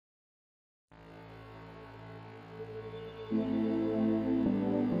Pastrami.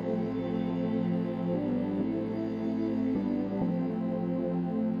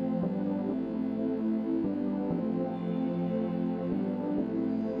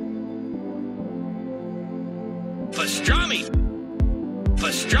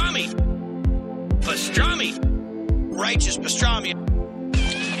 Pastrami. Pastrami. Righteous pastrami.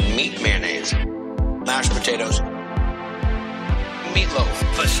 Meat mayonnaise. Mashed potatoes. Meatloaf.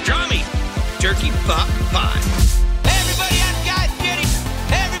 Pastrami. Turkey pot pie. Everybody, I'm Guy Fieri.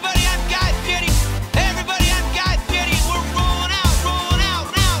 Everybody, I'm Guy Fieri. Everybody, I'm Guy Fieri. We're rolling out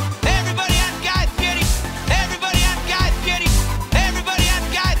now. Everybody, I'm Guy Fieri. Everybody, I'm Guy Fieri. Everybody, I'm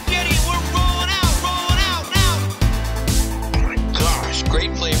Guy Fieri. We're rolling out now. Oh my gosh,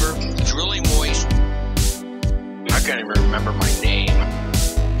 great flavor. It's really moist. I can't even remember my name.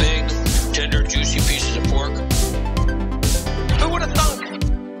 Big, tender, juicy pieces of pork. Who would have thunk?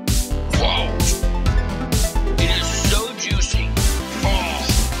 Whoa. It is so juicy. Oh.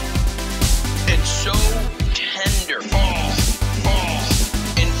 And so tender. Oh.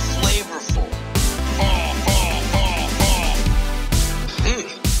 And flavorful.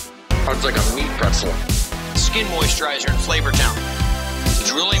 It's like a meat pretzel. Skin moisturizer in Flavortown.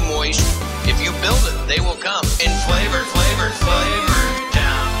 It's really moist. If you build it, they will come. In Flavortown.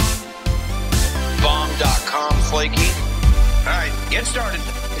 Bomb.com flaky. All right, get started.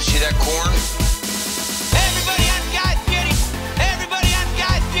 You see that corn? Everybody, I'm Guy Fieri. Everybody, I'm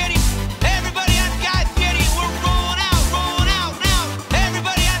Guy Fieri. Everybody, I'm Guy Fieri. We're rolling out now.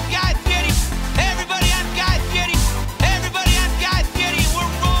 Everybody, I'm Guy Fieri. Everybody, I'm Guy Fieri. Everybody, I'm Guy Fieri.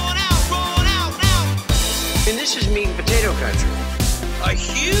 We're rolling out now. And this is meat and potato country. A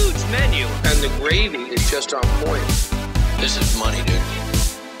huge menu. And the gravy is just on point. This is money, dude.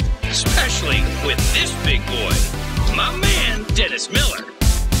 Especially with this big boy. My man, Dennis Miller.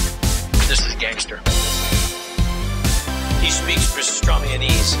 This is gangster. He speaks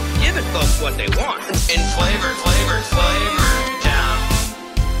pastramianese, giving folks what they want. In Flavortown.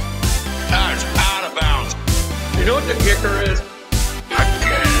 It's out of bounds. You know what the kicker is? I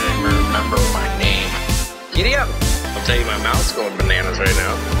can't even remember my name. Giddy up. I'll tell you, my mouth's going bananas right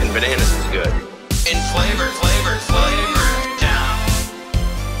now. And bananas is good. In Flavortown.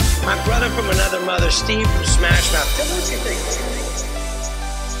 My brother from another mother, Steve from Smash Mouth. Tell me what you think.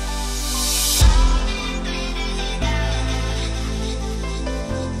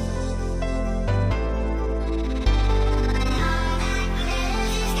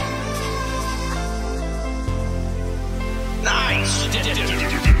 Nice.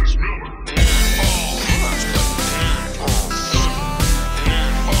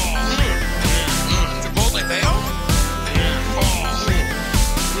 Chipotle mayo?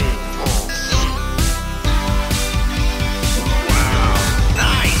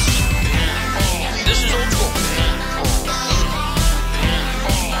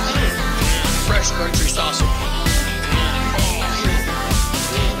 Country sausage.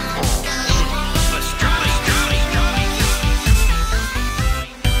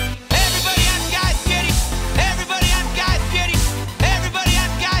 Everybody, I'm Guy Fieri. Everybody, I'm Guy Fieri. Everybody,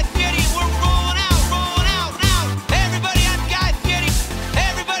 I'm Guy Fieri. We're rolling out now. Everybody, I'm Guy Fieri.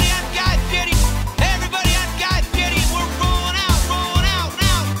 Everybody, I'm Guy Fieri. Everybody, I'm Guy Fieri. We're rolling out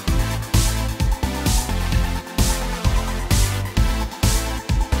now.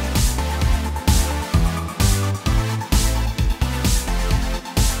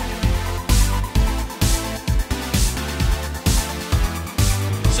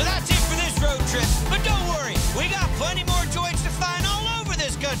 So that's it for this road trip. But don't worry, we got plenty more joints to find all over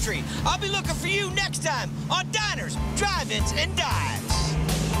this country. I'll be looking for you next time on Diners, Drive-Ins, and Dives.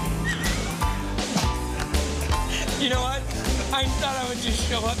 You know what? I thought I would just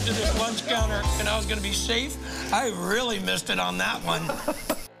show up to this lunch counter and I was going to be safe. I really missed it on that one.